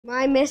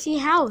My messy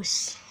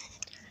house.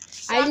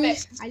 I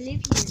live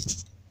here.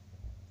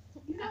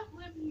 You don't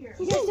live here.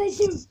 Yes, I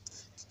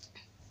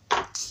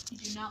do. You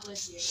do not live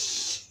here.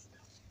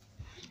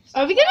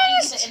 Are we gonna Lying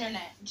use to the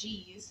internet?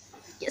 Jeez.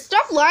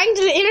 Stop lying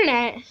to the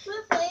internet? Can we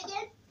play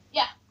again?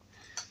 Yeah.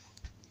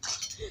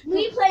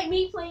 Me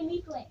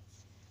play.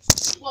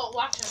 Well,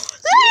 watch it.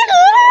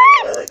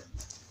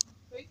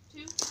 3, 2,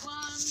 1,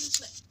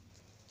 play.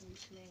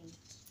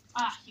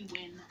 Ah, you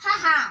win.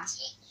 Haha.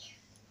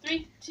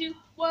 3, 2,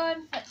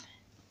 1, flip.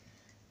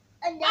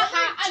 Another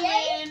Aha, I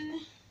J. win.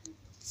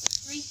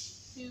 3,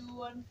 2,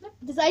 1, flip.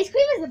 This ice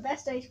cream is the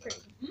best ice cream.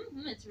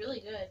 It's really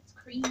good. It's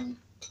creamy.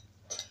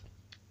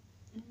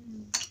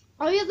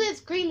 Obviously, it's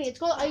creamy. It's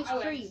called ice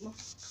Okay. cream.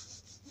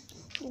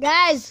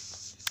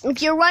 Guys,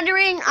 if you're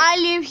wondering, I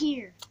live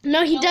here.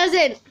 No, he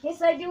doesn't.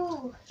 Yes, I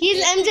do.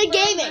 He's MJ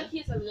Gaming.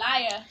 He's a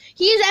liar.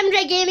 He is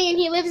MJ Gaming, and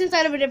he lives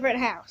inside of a different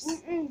house.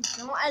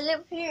 No, I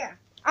live here.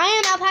 I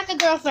am Alpaca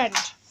Girlfriend.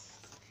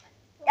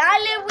 I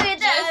live with.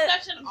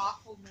 That's such an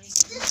awful name.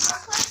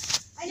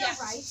 I know, Yeah.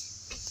 right?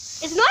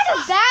 It's not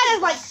as bad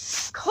as like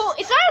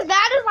it's not as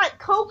bad as like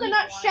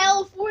Coconut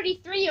Shell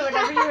 43 or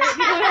whatever.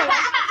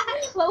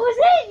 What was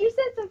it? You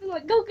said something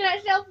like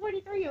Coconut Shell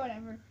 43 or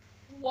whatever.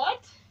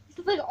 What?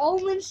 It's like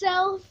Almond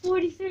Shell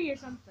 43 or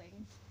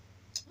something.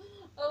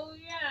 Oh,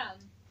 yeah.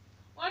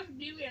 Watch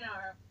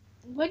DeviantArt.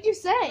 What'd you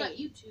say? Not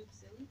YouTube,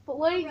 silly. But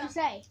what did you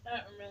say? I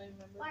don't really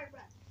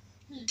remember.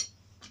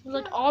 It was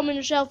like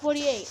Almond Shell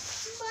 48.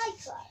 My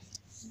God.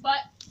 But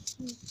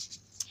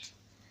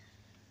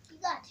You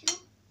got two?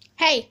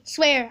 Hey,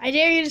 swear! I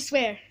dare you to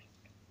swear.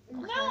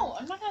 no,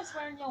 I'm not gonna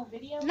swear in your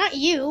video. Not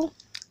you.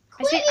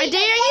 I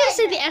dare you to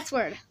say the S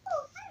word.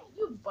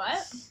 You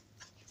butt.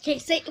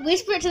 Okay,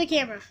 whisper it to the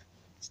camera.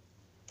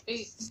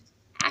 8.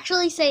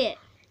 Actually say it.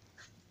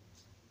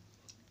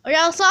 Or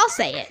else I'll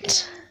say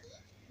it.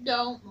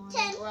 Don't.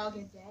 Ten. Or I'll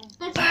get dead.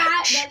 That's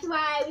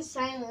why I was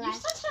silent You're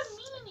last. such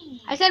a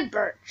meanie. I said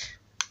birch.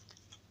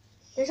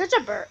 You're such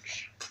a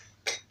birch.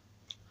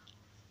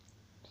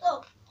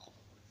 Oh.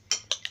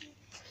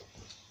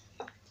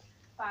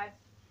 5.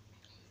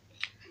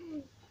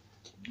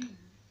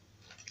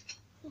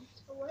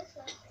 What is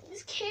that?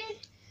 This kid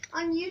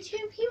on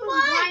YouTube, he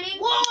was whining.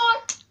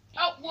 What?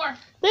 Oh, war.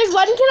 There's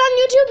one kid on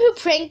YouTube who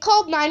prank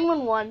called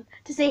 911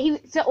 to say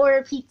to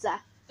order pizza.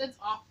 That's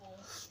awful.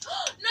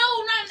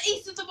 No, not an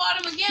ace at the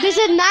bottom again. They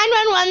said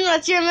 911,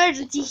 what's your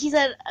emergency? He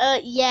said,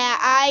 yeah,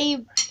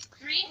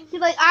 3. he's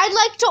like, I'd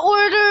like to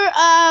order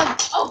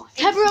Oh,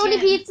 ace pepperoni again.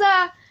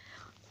 pizza.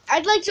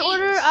 I'd like to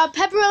order a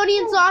pepperoni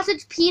and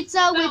sausage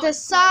pizza with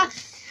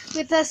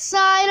a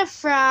side of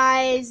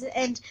fries.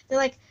 And they're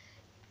like,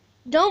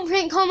 don't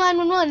prank call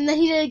 911. And then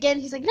he did it again.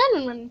 He's like,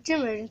 911, it's your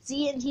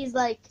emergency. And he's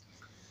like,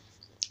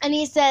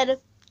 he said,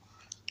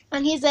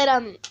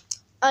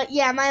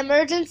 yeah, my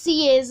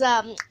emergency is,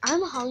 I'm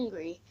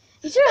hungry.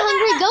 If you're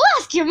hungry, go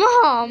ask your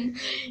mom.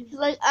 He's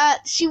like,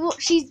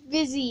 she's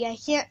busy. I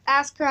can't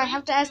ask her. I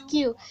have to ask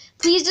you.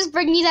 Please just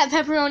bring me that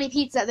pepperoni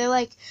pizza. They're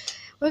like,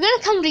 we're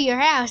gonna come to your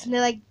house. And they're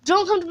like,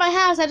 don't come to my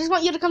house. I just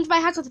want you to come to my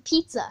house with a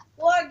pizza.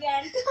 War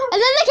again. And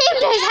then they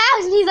came to his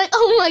house, and he's like,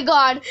 oh my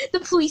God, the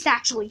police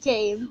actually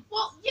came.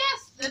 Well,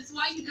 yes, that's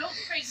why you don't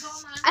prank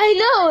call 911. I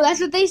know,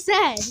 that's what they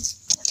said.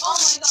 Oh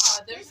my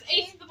God, there's an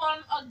ace at the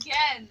bottom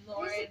again,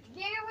 Lauren.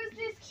 There was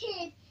this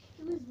kid,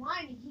 he was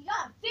whining. He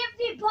got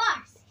 $50.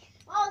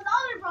 While his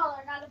other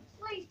brother got a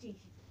PlayStation.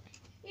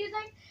 He was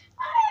like,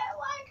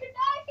 why couldn't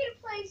I get a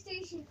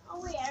PlayStation?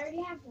 Oh wait, I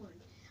already have one.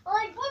 I'm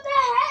like, what the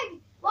heck?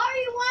 Why are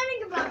you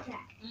whining about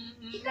that?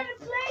 He got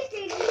a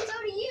PlayStation, and so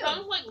do you.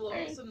 Sounds like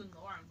something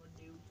Lauren would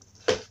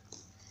do.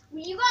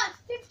 When you got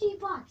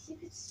 $50, you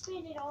could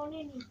spend it on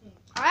anything.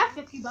 I have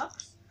 $50. I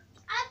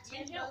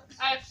have $10.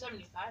 I have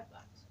 75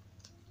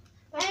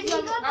 bucks. And you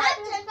got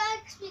that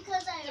 $10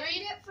 because I earned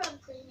it from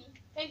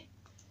cleaning.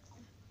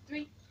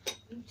 3,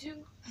 2,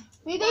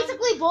 We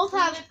basically both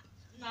have,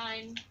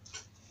 9.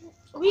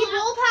 we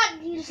both had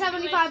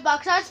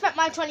 $75. I spent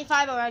my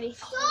 25 already.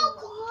 So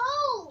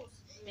close.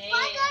 Man. If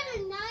I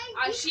got a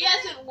 9, She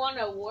hasn't won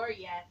a war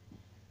yet.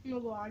 Oh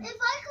God. if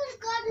I could have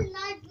got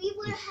a 9, we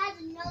would have had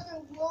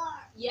another war.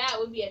 Yeah, it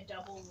would be a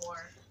double war.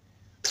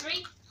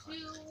 3, 2,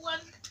 1,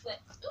 flip.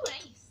 Ooh,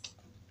 nice.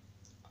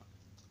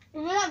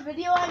 Remember that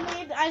video I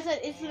made? I said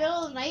it's the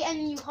middle of the night,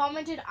 and you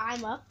commented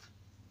I'm up.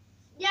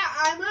 Yeah,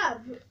 I'm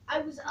up. I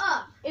was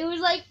up. It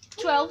was like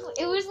 12.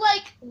 It was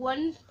like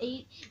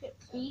 1:28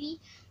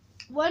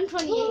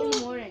 in the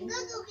morning.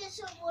 Let's go get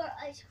some more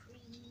ice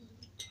cream.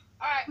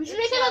 Alright. We should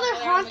make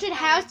another haunted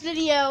house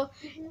video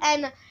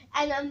and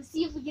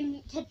see if we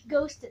can catch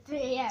ghosts at 3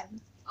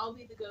 a.m. I'll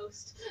be the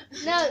ghost.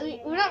 No,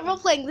 we're not role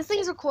playing. This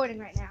thing's recording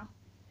right now.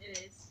 It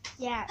is.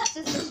 Yeah, it's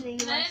just listening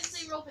to And I didn't us.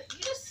 say roll play. You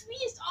just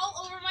sneezed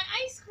all over my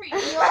ice cream.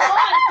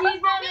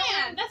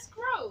 Man, that's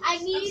gross. I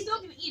I'm need-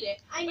 still gonna eat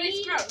it, I but it's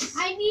need, gross.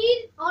 I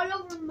need all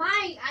over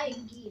my eye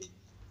green.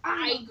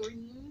 I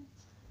green.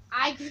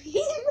 I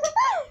agree.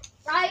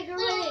 Eye green.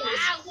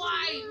 Ah,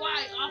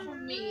 why? Off of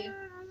me.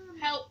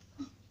 Help.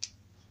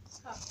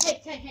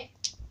 Hey.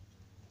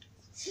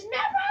 Snap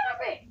out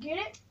of it. Get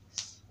it?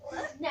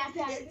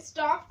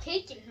 Stop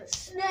taking her.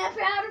 Snap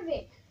out of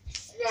it.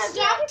 Snap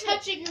Stop out of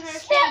touching her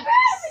it. Snap out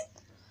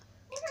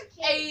of cakes.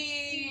 it.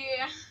 Hey.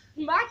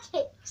 My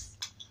cakes.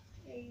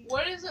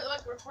 What is it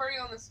like recording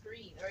on the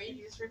screen? Or are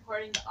you just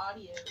recording the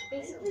audio?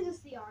 Basically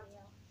just the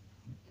audio.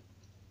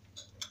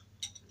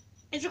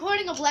 It's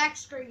recording a black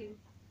screen.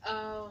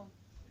 Oh.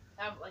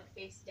 Like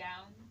face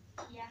down?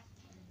 Yeah.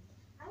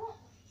 I won't.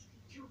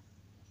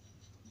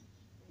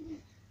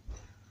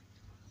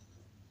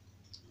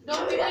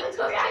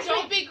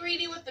 Don't be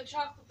greedy with the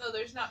chocolate though.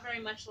 There's not very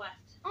much left.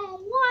 Oh,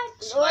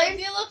 what? Like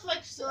it looks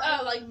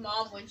like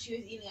Mom when she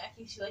was eating. I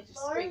think she like just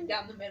Lauren? scraped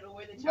down the middle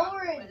where the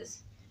chocolate Lauren.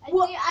 was.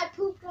 I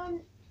pooped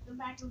on the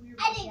back of your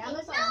I didn't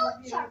pajamas. get I no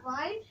hope you don't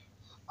mind.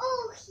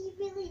 Oh, he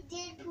really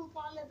did poop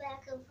on the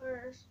back of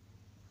her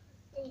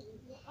thing.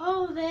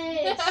 Oh,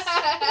 this.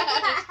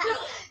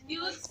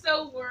 You look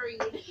so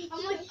worried.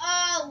 I'm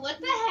like, what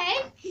the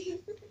heck?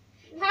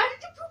 How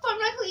did you poop on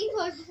my clean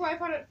clothes before I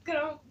got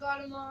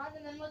them on?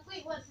 And then I'm like,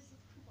 wait, what's this?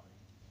 Poop on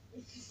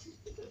it.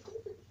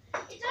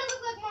 It does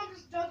look like Mom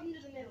just dug into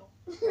the middle.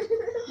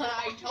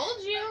 I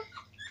told you.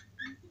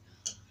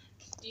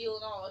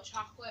 Stealing all the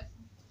chocolate.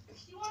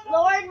 You want to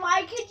know? Lauren,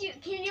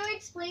 can you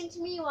explain to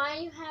me why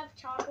you have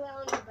chocolate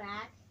on your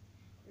back?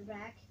 Your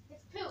back?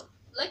 It's poop.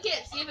 Lick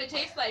it. See if it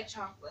tastes like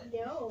chocolate.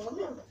 No.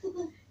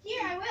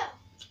 Here, I will.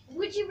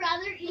 Would you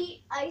rather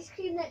eat ice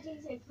cream that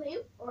tastes like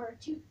poop or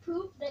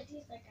poop that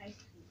tastes like ice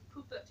cream?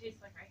 Poop that tastes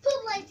like ice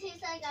Poop like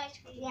tastes like ice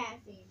cream. Yeah,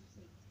 same.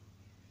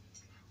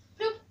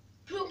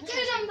 Poop Get can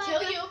it on my kill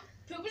back.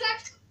 you. Poop is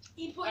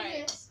actually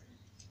poisonous.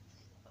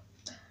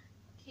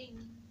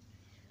 cream.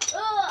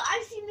 Oh,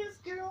 I've seen this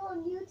girl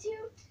on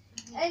YouTube,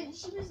 and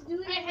she was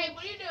doing. Hey,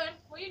 what are you doing?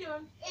 What are you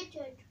doing? It's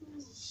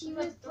a She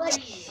was like,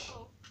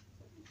 Oh.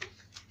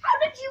 "How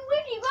did you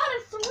win? You got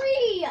a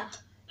 3."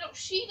 No,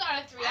 she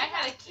got a 3. I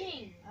had a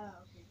king. Oh,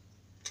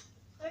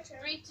 okay.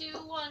 3, 2,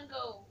 1,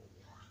 go.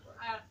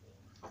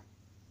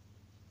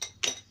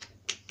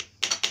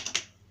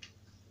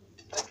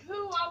 But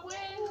who I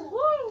win?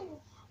 Woo!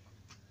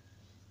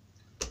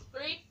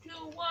 3, 2,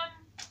 1.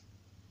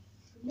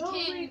 No,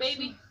 King, wait,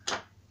 baby.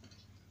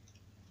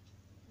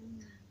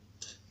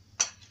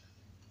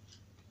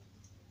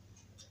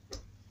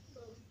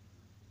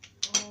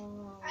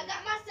 I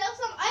got myself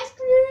some ice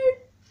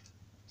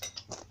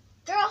cream.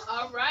 Girl.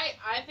 All right,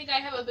 I think I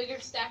have a bigger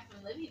stack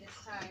than Livy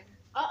this time.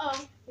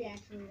 Uh-oh. We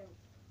actually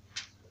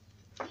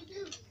don't.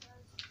 You do.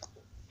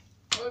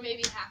 Or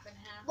maybe half and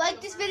half.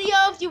 Like this video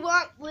if you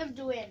want Liv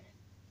to win.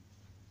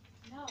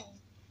 No.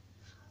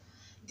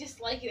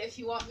 Dislike it if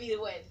you want me to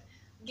win.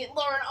 Get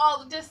Lauren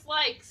all the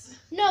dislikes.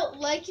 No,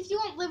 like if you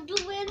want Liv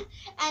to win,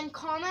 and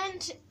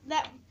comment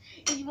that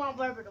if you want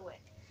Barbara to win.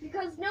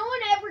 Because no one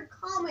ever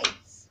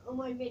comments on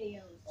my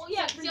videos. Well,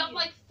 yeah, Except because you have for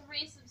like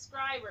 3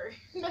 subscribers.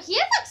 No, he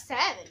has like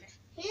 7.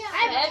 I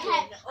have 10.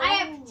 7. I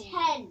have Ooh.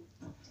 10. And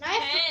I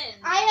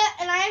have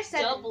 10. I have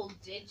 7. Double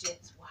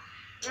digits. Wow.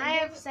 And I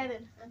have 7.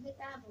 I think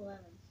I have 11.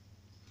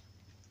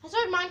 I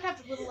started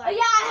Minecraft a little Oh while. yeah,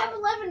 I have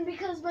 11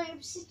 because my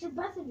sister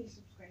Bethany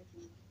subscribed to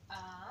me.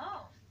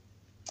 Oh.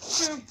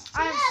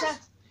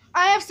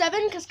 I have 7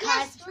 because Kai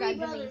Yes, 3 subscribed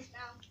to me. brothers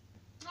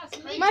now.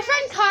 That's me. My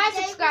friend Kai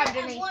They subscribed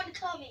to have me. one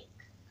coming.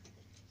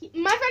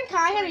 My friend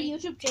Kai had a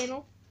YouTube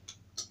channel.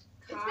 It's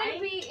gonna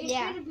be. It's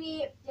Yeah. gonna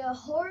be the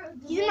horror.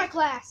 He's in my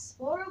class.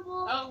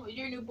 horrible. Oh,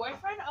 your new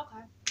boyfriend?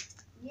 Okay.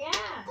 Yeah.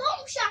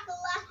 Boom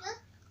shakalaka.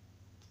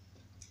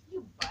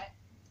 You butt.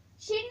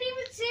 She didn't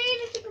even say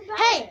anything about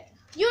Hey. it.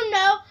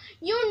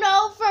 You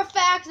know for a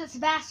fact that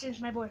Sebastian's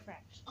my boyfriend.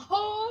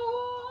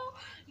 Oh,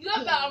 you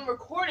got that on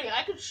recording.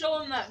 I could show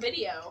him that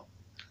video.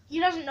 He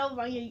doesn't know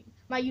what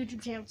my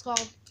YouTube channel's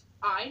called.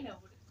 I know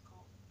what it's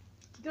called.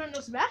 You don't know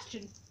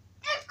Sebastian.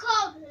 It's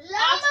called Ask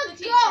Llama the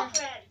teacher.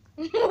 Girlfriend.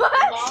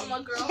 What?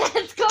 Llama girl.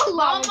 It's called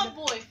Llama. Llama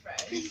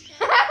boyfriend.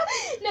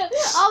 No,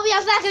 I'll be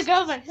Alpaca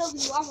girlfriend. He'll be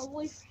Llama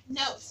boyfriend.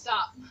 No,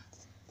 stop.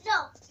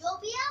 No, you'll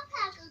be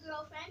Alpaca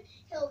Girlfriend.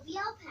 He'll be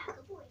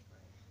Alpaca Boyfriend.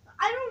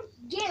 I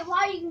don't get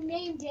why you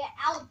named it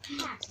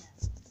Alpaca.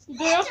 It's a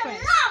Girlfriend.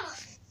 llama.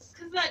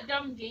 Cause that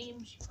dumb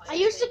game she plays. I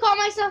used to call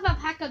myself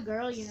Alpaca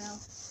girl, you know.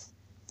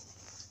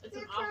 It's an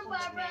Your turn, awful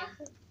Barbara.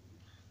 name.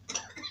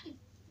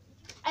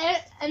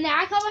 And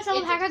now I call myself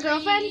It's a Alpaca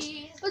girlfriend.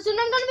 three. But soon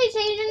I'm gonna be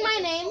changing my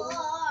name. Four.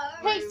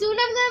 Hey, soon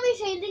I'm gonna be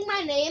changing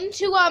my name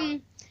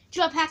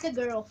to Alpaca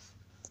girl.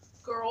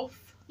 Girl.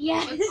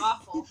 Yes. That's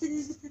awful.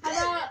 How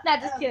about?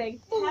 Not just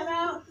kidding. How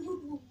about?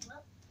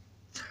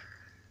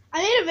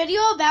 I made a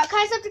video about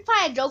Kai Septic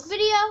Pie, a joke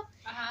video,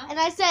 Uh-huh. and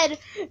I said,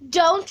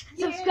 "Don't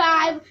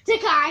subscribe to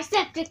Kai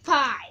Septic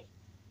Pie."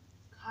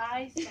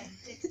 Kai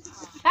Septic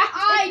Pie.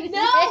 I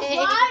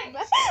know,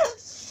 right?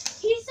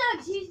 He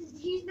sucks.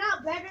 He's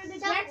not better than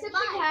That's Jacksepticeye.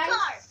 my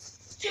card.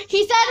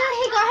 He said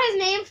that he got his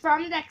name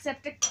from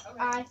Jacksepticeye.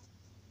 Pie.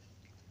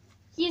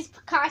 He's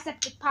Kai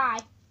Septic Pie.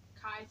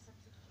 Kai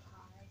Septic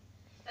Pie.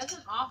 That's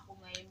an awful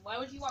name. Why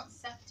would you want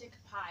septic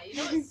pie? You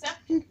know what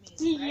septic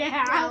means, right?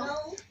 Yeah.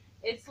 No.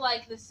 It's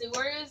like the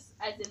sewers,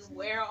 as in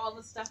where all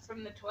the stuff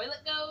from the toilet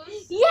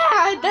goes.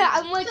 Yeah, that,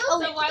 I'm like, So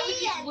oh, So why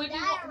would you Yeah, would you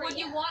diarrhea. would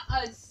you want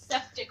a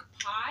septic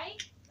pie?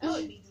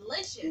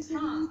 delicious,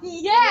 huh?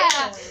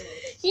 Yeah.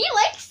 He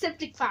likes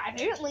Septic 5,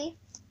 apparently.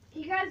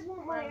 You guys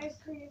want my ice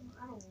cream?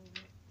 I don't want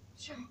it.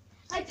 Sure.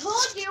 I told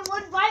you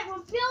one bite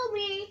would fill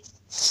me.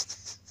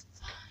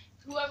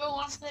 Whoever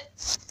wants it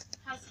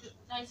has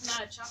a nice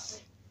amount of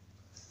chocolate.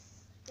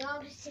 No,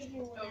 I'm just taking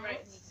one Oh, out.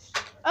 right.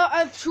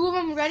 Oh, 2 of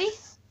them ready?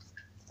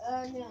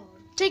 No.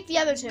 Take the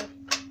other 2.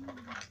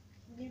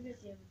 Give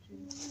it the other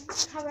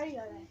two. How ready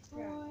are they?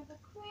 For the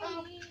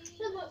queen.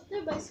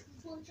 They're bicycle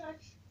full charge.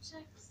 6,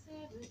 7,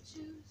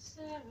 2,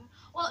 7.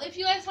 Well, if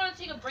you guys want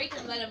to take a break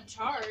and let them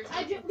charge,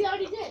 We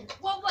already did.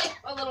 well, like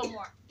a little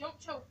more. Don't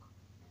choke.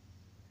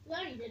 We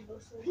already did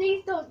mostly.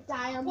 Please don't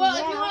die on Well, me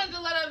if you now. wanted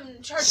to let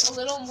them charge a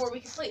little more,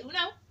 we could play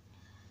Uno.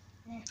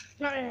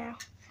 Not right now.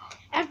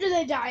 After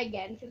they die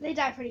again, because they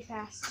die pretty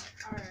fast.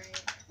 All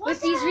right.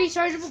 With these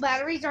rechargeable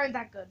batteries aren't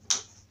that good.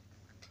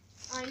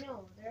 I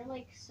know. They're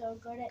like so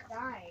good at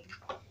dying.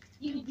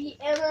 You could be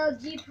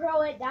MLG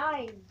Pro at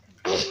dying.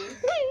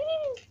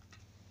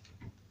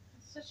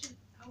 Such an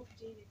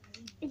outdated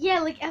name. Yeah,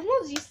 like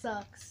MLG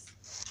sucks.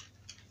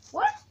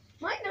 What?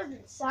 Mine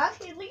doesn't suck.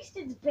 At least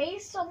it's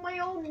based on my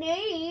own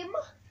name.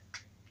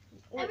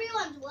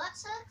 Everyone's what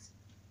sucks?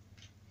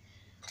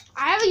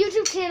 I have a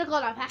YouTube channel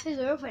called Alpaca's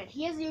Girlfriend.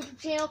 He has a YouTube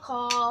channel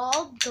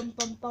called Bum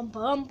Bum Bum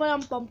Bum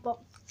Bum Bum Bum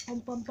Bum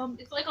Bum Bum.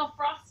 It's like a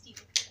Frosty.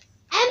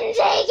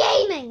 MJ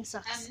Gaming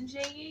sucks.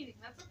 MJ Gaming.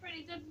 That's a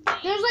pretty good name.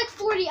 There's like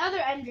 40 other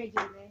MJ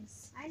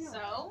Gamings. I know.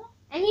 So?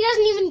 And he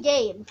doesn't even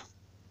game.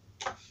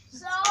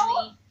 So?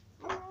 Funny.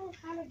 Oh,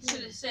 how to Should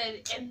do have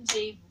said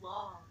MJ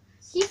Vlogs.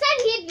 He said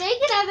he'd make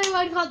another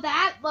one called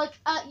that. Like,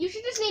 you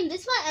should just name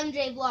this one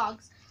MJ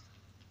Vlogs.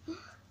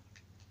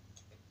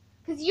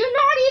 Because you're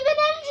not even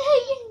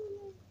MJ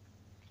Gaming.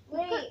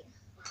 Wait.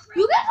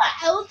 You can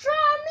put Ultra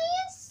on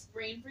these?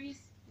 Brain freeze.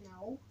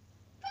 No.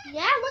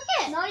 Yeah, look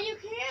at. No, you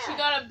She can't.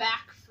 got a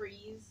back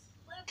freeze.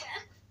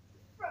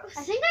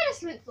 I think I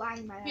just went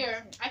flying by Here,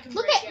 accident. I can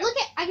Look break at, it. look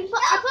at. I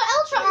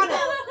put Ultra on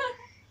it.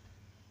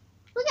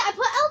 Look at, I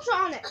put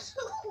Ultra on it.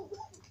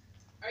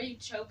 Are you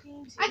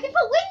choking too? I can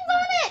put wings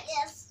on it.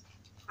 Yes.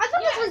 I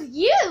thought Yeah. this was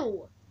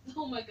you.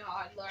 Oh my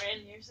god,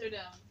 Lauren, you're so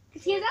dumb.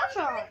 Because he has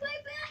Ultra on. My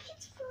back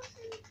is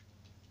frozen.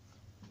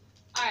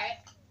 Alright,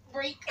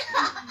 break.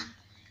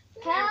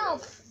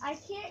 Help! I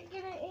can't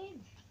get it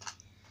in.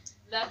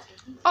 That's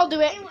good. I'll do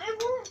it. It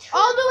won't.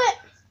 I'll do it.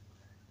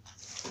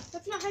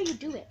 That's not how you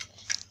do it.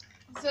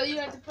 So you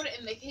have to put it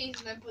in the case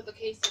and then put the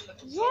case in the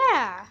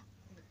Yeah.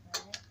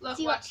 Look,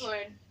 See, watch,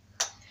 Lauren.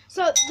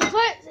 So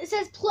it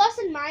says plus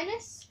and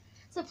minus.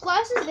 So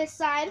plus is this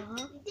side.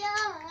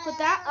 Put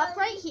that up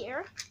right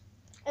here.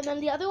 And then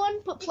the other one,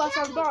 put plus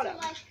on bottom.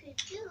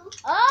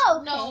 Oh,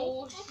 okay.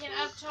 No, she can't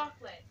have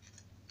chocolate.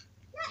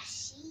 Not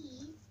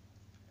she.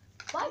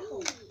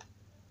 Butthole.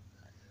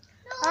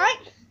 No, Alright.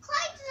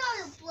 Clyde's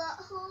not a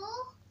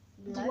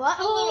butthole. What?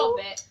 A little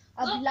bit.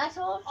 A Look. blood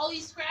hole? All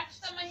these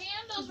scratches on my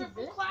hand, those were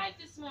from Clyde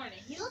this morning.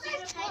 He Those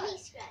was are tiny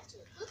scratches.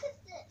 Look at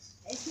this.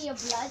 Is he a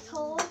blood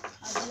hole?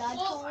 A blood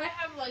Well, hole? I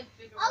have like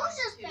bigger I was ones,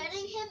 just too.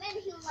 petting him and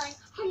he was like,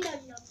 hum, nom,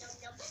 nom, nom,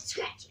 nom,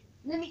 scratching.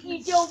 Let me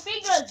eat your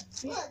fingers.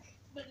 Look,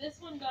 But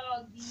this one got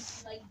all deep,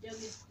 like dug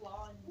his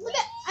claw in. Look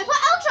at, I put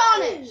Ultra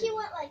on it. he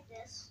went like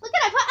this. Look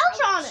at, I put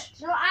Ultra on it.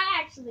 No, I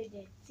actually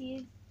did.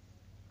 See?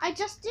 I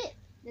just did.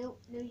 No,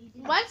 you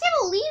didn't. Why does he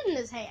have a lead in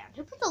his hand?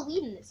 Who put the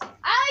lead in his hand?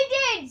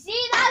 I did.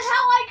 See, that's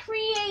how I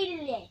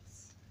created it.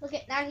 Look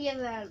at, now he has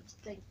a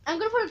thing. I'm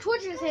gonna put a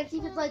torch in his hand, see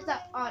if it lights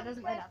up. Oh, it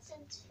doesn't light up.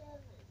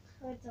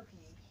 Oh, it's okay.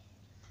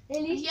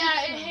 At least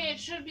Yeah, it's hey, it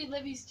should be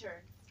Libby's turn.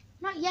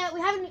 Not yet.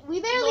 We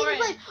barely Lauren.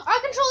 even played. Our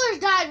controllers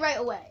died right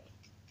away.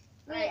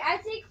 Wait, I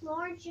think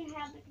Lauren should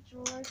have the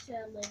controller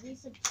to Libby,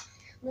 so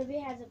Libby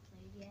hasn't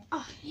played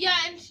yet. Yeah,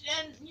 and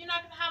you're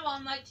not gonna have all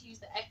night to use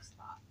the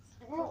Xbox.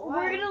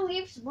 We're gonna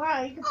leave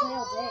tomorrow. You can play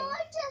all day. Oh,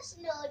 I just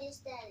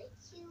noticed that a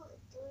cute,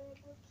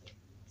 adorable kid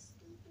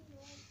sleeping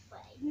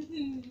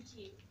on the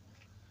Cute.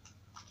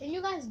 Can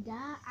you guys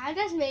die? I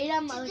just made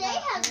him. Today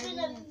has been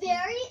a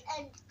very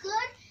and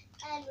good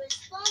and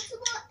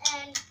responsible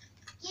and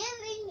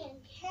giving and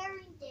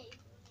caring day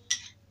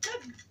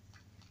for me.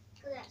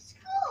 Because at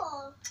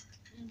school,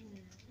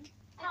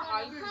 I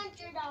got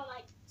 100 on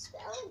like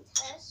spelling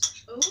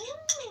test.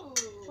 Ooh.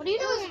 What are you It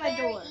doing was at my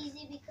very door?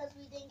 easy because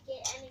we didn't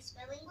get any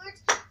spelling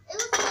words. It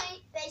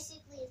was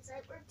basically a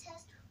sight word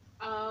test,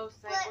 Oh,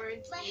 sight but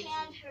words. my easy.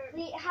 hand hurt.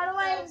 Wait, how do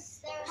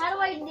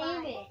I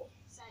name it?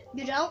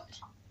 You don't?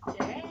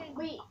 Dang.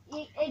 Wait,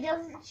 it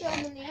doesn't show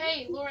the name.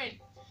 Hey, Lauren,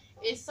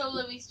 it's so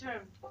Libby's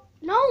turn.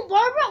 No,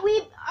 Barbara.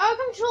 Our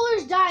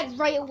controllers died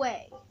right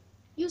away.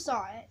 You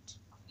saw it.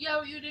 Yeah,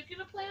 were you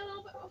gonna play a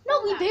little bit before No,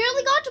 we that?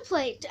 barely got to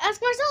play. To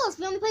ask Marcellus,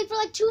 we only played for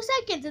like 2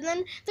 seconds, and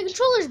then the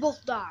controllers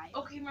both died.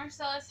 Okay,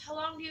 Marcellus, how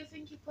long do you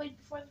think you played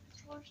before the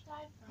controllers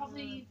died?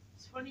 Probably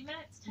 20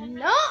 minutes, 10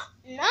 No,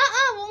 minutes?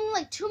 only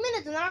like 2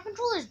 minutes, and then our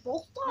controllers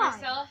both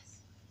died.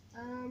 Marcellus?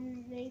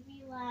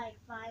 Maybe like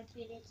 5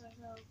 minutes or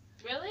so.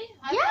 Really?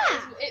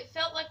 Yeah. It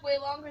felt like way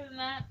longer than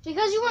that.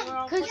 Because you We're all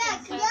weren't. Cause playing Yeah,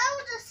 because I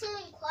was just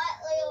sitting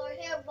quietly over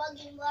here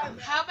bugging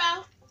Barbara. How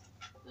about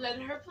let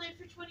her play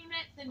for 20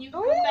 minutes, then you can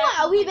Oh, come back.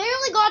 wow, and we play.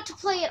 barely got to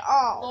play at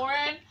all.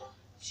 Lauren,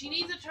 she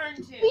needs a turn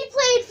too. We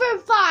played for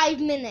 5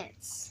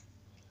 minutes.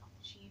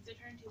 She needs a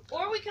turn too.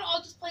 Or we can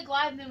all just play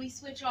Glide and then we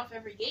switch off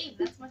every game.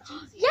 That's much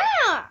easier.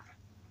 Yeah.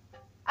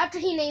 After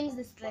he names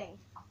this thing.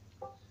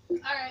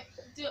 Alright,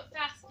 do it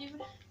fast,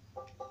 dude.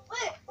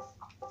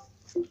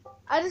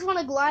 I just want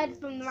to glide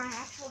from my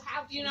actual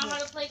house. Do you know how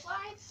to play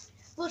Glide?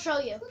 We'll show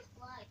you.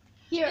 Like,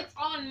 Here. It's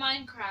on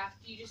Minecraft.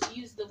 You just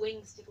use the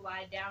wings to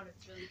glide down.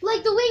 It's really fun.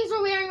 Like the wings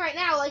we're wearing right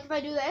now. Like if I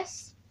do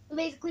this, we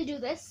basically do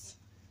this.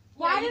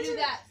 Why Why you does do it-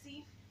 that?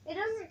 See? It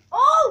doesn't.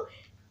 Oh,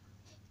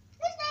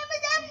 his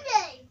name is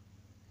MJ.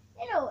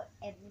 you know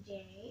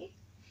MJ.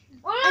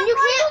 And you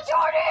can't.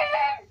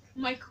 Jordan.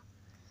 Michael.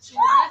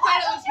 I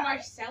thought it was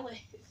Marcellus.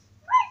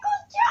 Michael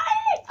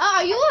Jordan.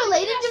 Are you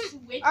related to?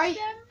 Switch Are you-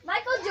 them?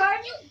 Michael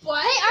Jordan.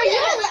 What? Hey,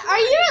 are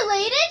you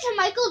related to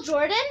Michael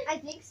Jordan? I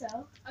think so.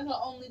 I'm the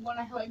only one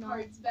of my not.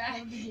 cards back.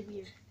 Too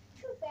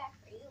bad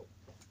for you.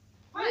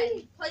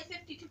 Fine. Play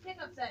 52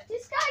 pickups then.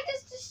 This guy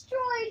just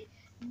destroyed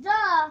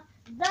the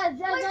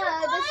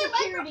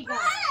security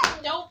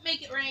guard. Don't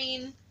make it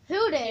rain.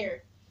 Who did?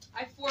 Here.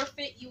 I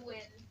forfeit, you win.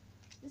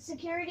 The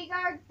security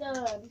guard,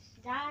 the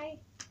guy.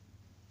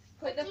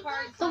 Put the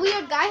cards. The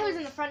weird guy who was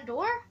in the front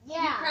door? Did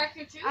you Yeah, crack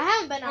your tooth? I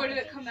haven't been Or out. did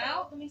it come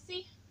out? Let me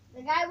see.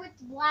 the guy with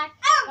the black.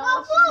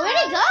 Where'd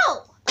he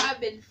go? I've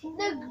been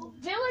The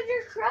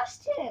villager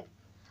crushed him.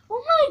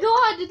 Oh my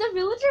god, did the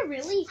villager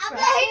really How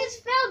crash? Yeah, he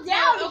just fell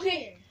down. Yeah,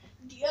 okay.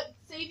 Yep,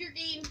 save your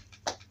game.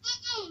 How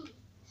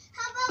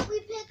about we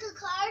pick a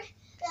card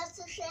that's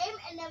the same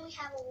and then we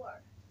have a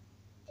word?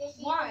 If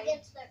he Why?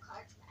 gets their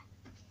cards back.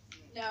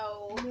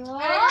 No. No.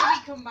 I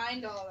already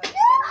combined all that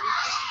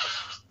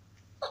stuff.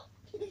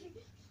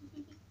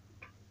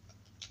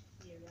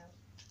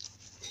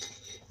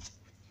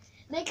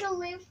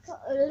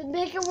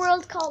 Make a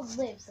world called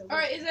Live. So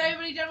Alright, is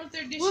everybody done with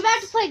their dishes? We're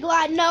about to play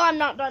Glide. No, I'm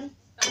not done.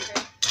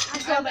 Okay. I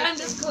still have I'm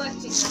just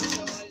collecting them,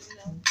 so I didn't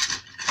know.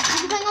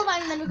 We're playing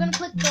Glide, and then we're gonna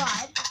click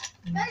Glide,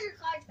 There's your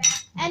cards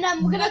back. and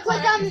we're gonna That's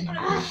click alright, just put it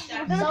in the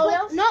stack. we're gonna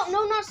click.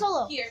 No, not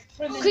solo. Here,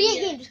 put them in Create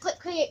here. game. Just click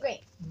create game.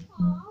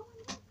 Aw.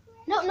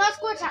 No, not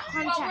score chat.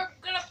 Well, Crunch chat.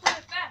 we're gonna put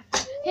it back.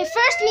 Okay,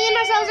 first me and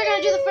ourselves are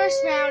gonna do the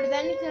first round,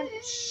 then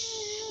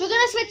we're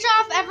gonna switch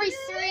off every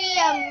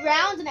 3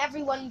 rounds and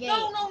every 1 game.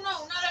 No,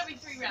 not every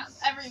 3 rounds.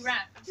 Every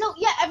round. No,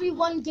 yeah, every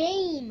 1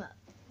 game.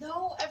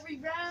 No, every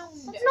round.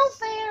 That's no Because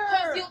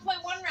fair. you'll play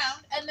 1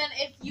 round, and then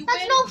if you That's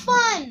win, no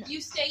fun.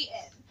 you stay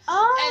in.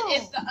 Oh.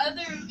 And if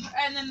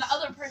then the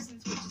other person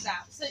switches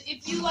out. So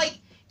if you like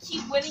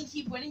keep winning,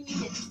 you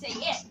get to stay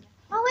in.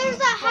 Oh, where's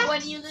that But half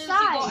when you lose,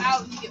 side? you go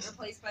out and you get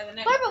replaced by the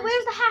next Barbara, person.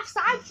 where's the half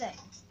side thing?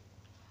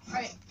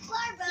 Alright.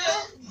 Barbara.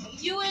 So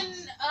you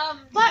and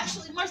But-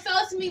 actually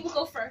Marcellus and me will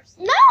go first.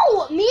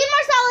 No, me and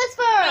Marcellus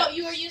No, first.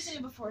 you were using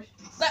it before.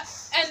 But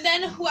and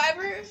then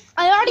whoever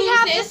I already Who's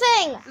have this? the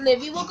thing.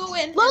 Livy will go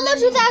in. Lolo and then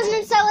you- 2000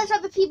 and Cellus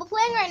are the people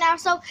playing right now,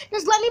 so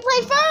just let me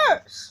play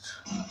first.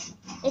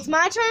 It's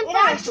my turn it first.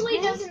 actually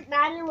okay? doesn't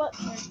matter what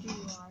character you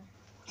are.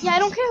 Yeah, I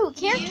don't care who You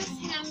cares. just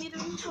hand me the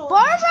controller.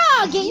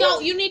 Barbara, get No,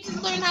 you. you need to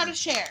learn how to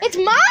share. It's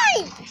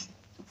mine.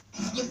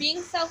 You're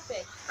being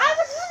selfish. I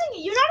was using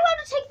it. You're not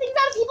allowed to take things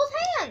out of people's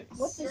hands.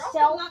 What's a You're also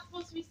self? not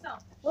supposed to be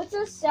selfish. What's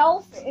a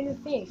self in a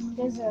fish?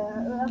 Does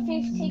a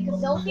fish take a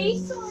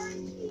selfie?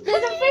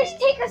 Does a fish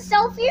take a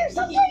selfie or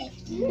something?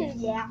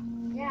 Yeah.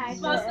 Yeah. I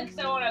Mostly because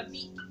I want to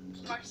beat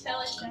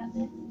Marcellus at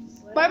it.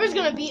 Barbara's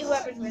gonna beat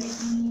whoever's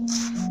winning.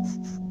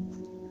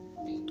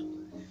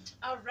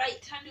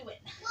 Alright, time to win.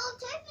 Well,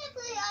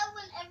 technically, I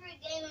win every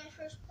game I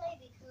first play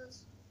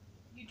because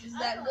You're just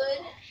that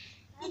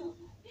good.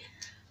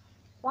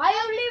 Why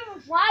you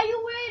live? Why you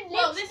win?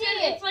 Well, Let's this see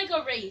is it. it's like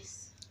a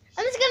race.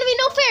 And it's gonna be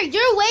no fair.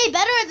 You're way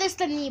better at this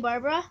than me,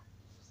 Barbara.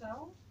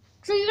 So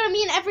So you're gonna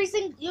be in every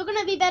single. You're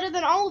gonna be better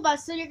than all of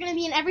us. So you're gonna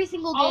be in every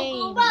single I'll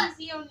game. go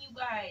easy on you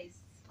guys.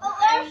 well,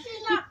 what if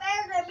she's not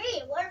better than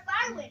me? What if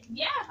I win?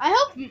 Yeah.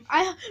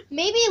 I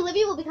maybe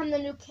Livy will become the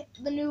new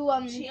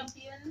Champion.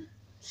 champion.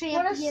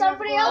 What if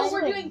somebody of else Oh,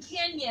 we're Glide. doing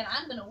Canyon.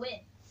 I'm gonna win.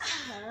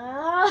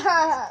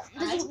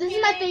 This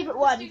is my favorite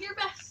one. Do your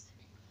best.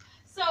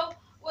 So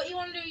what you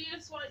want to do? You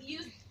just want to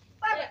use it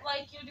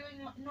like you're doing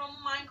normal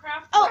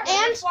Minecraft. Oh, where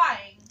you're and-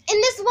 flying. In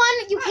this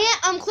one, you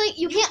can't click.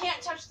 You You can't,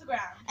 can't touch the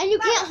ground. and you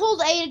can't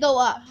hold A to go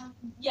up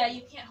Yeah,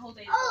 you can't hold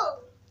it. Oh,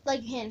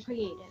 like hand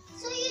created.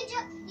 so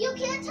you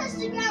can't touch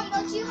the ground,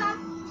 but you have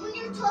when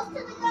you're close to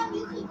the ground,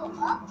 you can go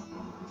up.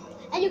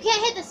 And you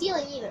can't hit the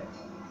ceiling either.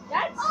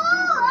 That's Oh,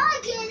 I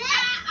get it.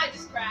 I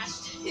just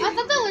crashed. I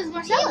thought that was You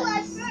Marcellus.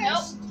 went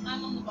first. Nope,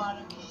 I'm on the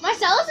bottom.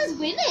 Marcellus is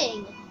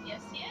winning.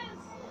 Yes, he is.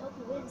 I hope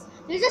he wins.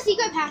 There's a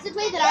secret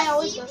passageway that I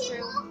always go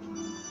through.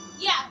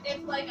 Yeah,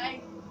 if like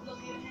I look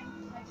at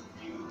him. I can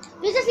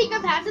see. There's a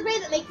secret passageway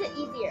that makes it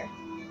easier.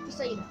 Just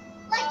so you know.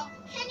 Like,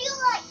 can you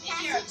like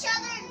pass Here. each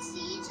other and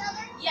see each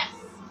other? Yes.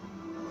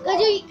 Cause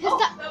Oh,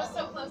 that was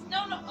so close. No.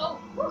 Oh.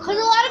 a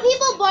lot of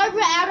people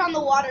Barbara out on the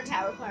water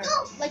tower part,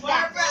 like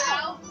that. Barbara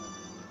out.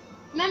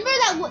 Remember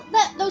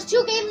that those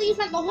 2 games that you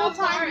spent the whole How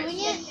far time is doing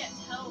he? it? I can't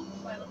tell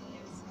by looking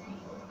at the screen.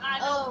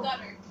 No, the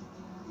gutter.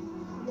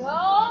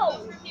 No.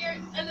 Go from here,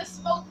 and the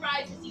smoke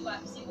rises you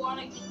up. So you want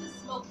to get the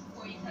smoke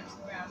before you touch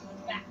the ground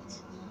with that.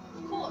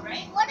 Cool,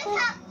 right? What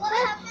happens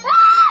if you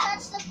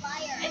touch the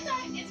fire? It's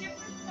alright. It's your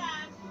first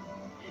time.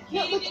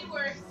 No, Katie look- did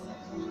worse.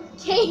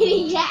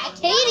 Katie, yeah, No,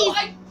 Katie's.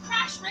 I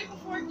crashed right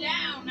before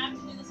down. I have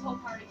to do this whole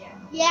part again.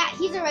 Yeah,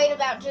 he's right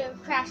about to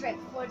crash right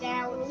before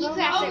down. He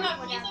crashed Oh right no,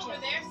 before he's down over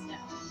too. there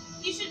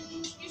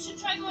still. You should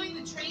try going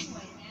the train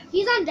way, man.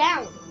 He's on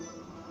down.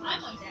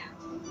 I'm on down.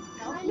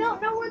 I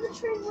don't know where the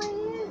train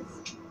way is.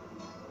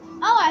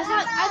 Oh, I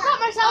thought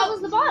Marcel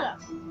was the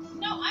bottom.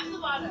 No, I'm the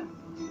bottom.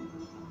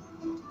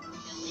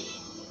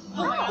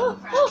 Oh my Oh,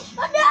 god, oh,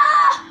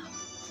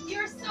 crashed.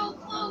 You're so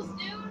close, dude.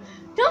 no!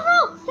 Don't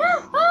go!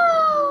 No!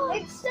 Oh!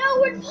 It's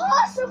so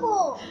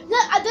impossible.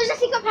 There's a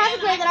secret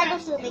passageway that I go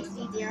through. It makes it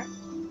easier.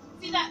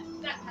 See that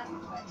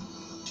passageway?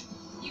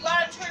 You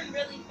gotta turn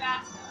really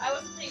fast though. I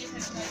wasn't paying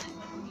attention. I just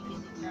went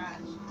immediately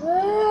crashed.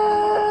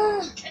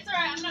 It's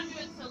alright. I'm not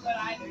doing so good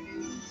either,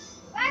 dude.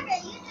 Barbara,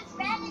 you just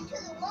ran into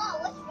the wall.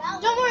 What's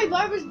wrong? Don't worry,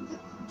 Barbara's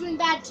doing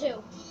bad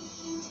too.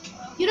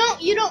 You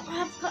don't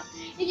have.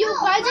 If you No,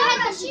 guys are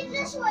Barbara, having, she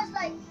just was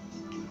like,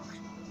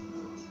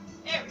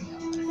 There we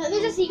go.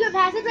 there's a secret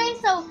passageway,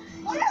 so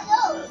what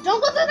are those? don't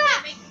go through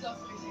that. Make you go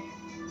through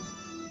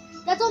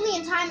there. That's only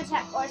in time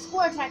attack or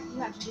score attack you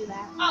have to do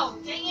that. Oh,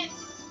 dang it.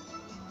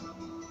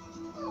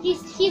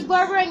 He's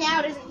Barbering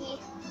out, isn't he?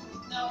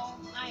 No,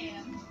 I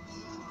am.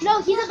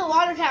 No, he's at the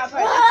water tower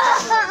part.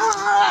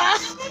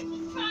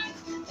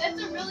 That's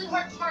a really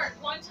hard part.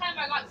 One time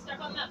I got stuck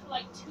on that for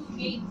like 2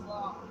 games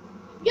long.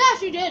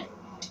 Yes, you did.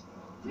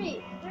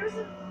 Wait, there's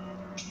a.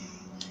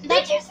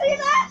 Did you see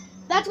that?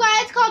 That's why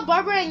it's called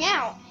Barbering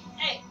out.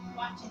 Hey,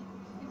 watch it.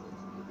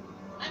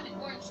 I'm an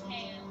orange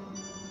tan.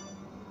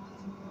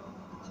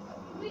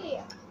 Wait.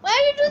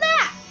 Why did you do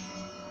that?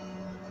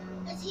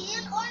 Is he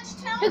in Orange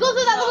Town? Hey, go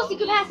through that little No,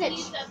 secret he's- passage.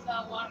 he's at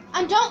the water.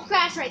 And don't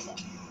crash right there.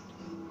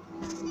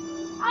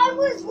 I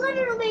was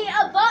literally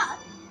above.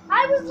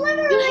 I was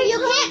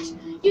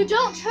literally. You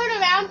don't turn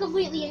around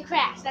completely and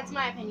crash. That's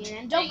my opinion.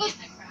 And don't Dang go. it,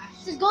 I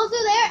crashed. Just go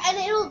through there, and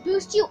it'll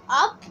boost you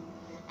up,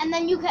 and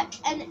then you can,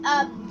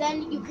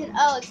 then you can.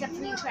 Oh, except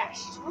for you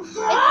crashed. It's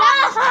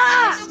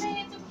that. It's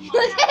okay, it's okay.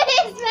 Look at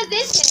his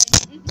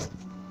position.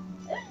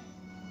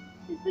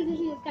 His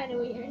position is kind of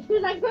weird.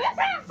 He's like,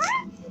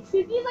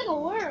 he's like a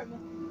worm.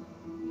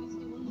 Who's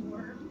doing the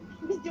worm?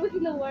 He's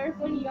doing the worm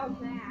when he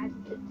got mad.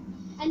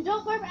 And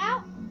don't barb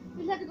out.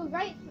 You just have to go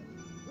right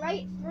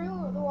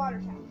through the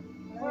water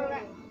tower. Or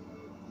right.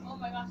 Oh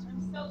my gosh,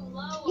 I'm so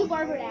low. You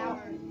barbered out.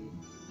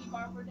 He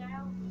barbered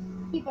out?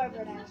 He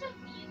barbered out. Such a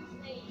mean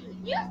thing.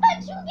 You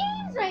spent 2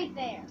 games right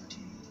there.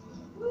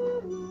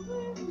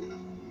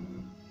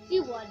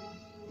 You won.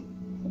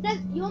 It says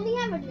you only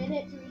have a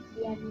minute to reach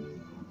the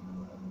end.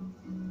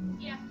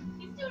 Yeah,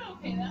 he's doing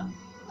okay though.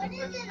 When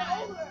is it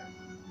over?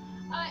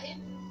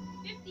 In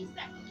 50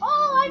 seconds.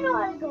 Oh, I know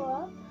how to go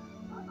up.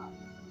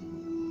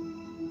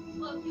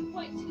 Look, you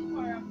point too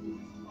far up in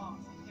this ball,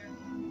 so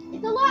careful.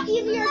 It's a lot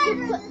easier You guys to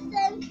are click. the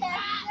same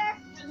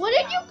character. What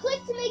did you click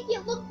to make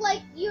it look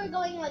like you were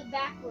going like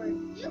backwards?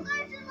 You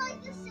guys are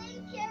like the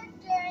same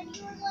character, and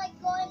you were like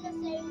going the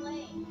same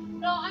way.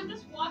 No, I'm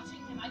just watching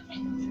him. I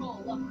can't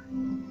control. Look.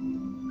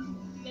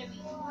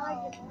 Maybe.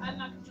 I'm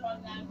not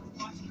controlling that. I'm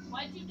just watching him.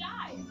 Why'd you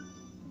die?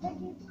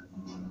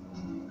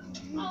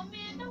 Oh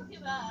man, don't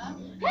give up.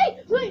 Hey,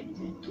 wait!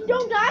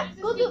 Don't die. There's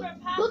a Go through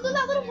secret passage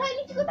that little there.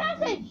 tiny secret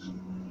passage.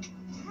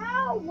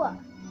 How?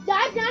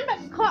 Dive down,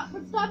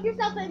 but stop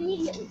yourself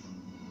immediately.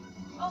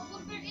 Oh,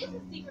 look, there is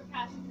a secret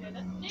passage there.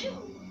 That's new.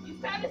 You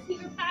found a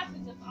secret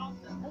passage. That's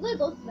awesome. I'm gonna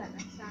go through that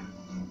next time.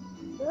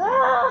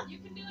 Ah! You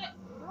can do it.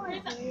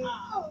 Where's that?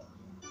 Oh,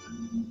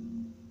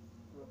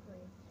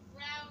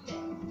 round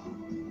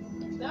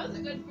it. That was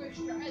a good first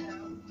try,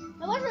 though.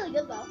 That was really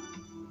good though.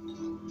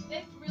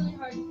 It's really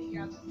hard to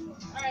figure out the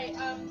controls. Alright,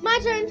 My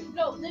turn.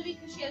 no, Libby,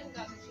 because she hasn't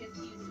got this, she has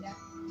to use it now.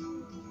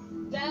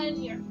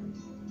 Then your turn.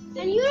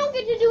 And you don't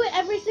get to do it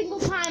every single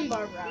time,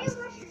 Barbara.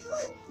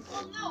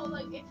 Well, no,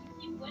 like, if you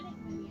keep winning,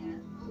 then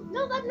yeah.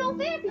 No, that's no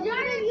fair because you're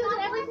gonna use it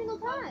every single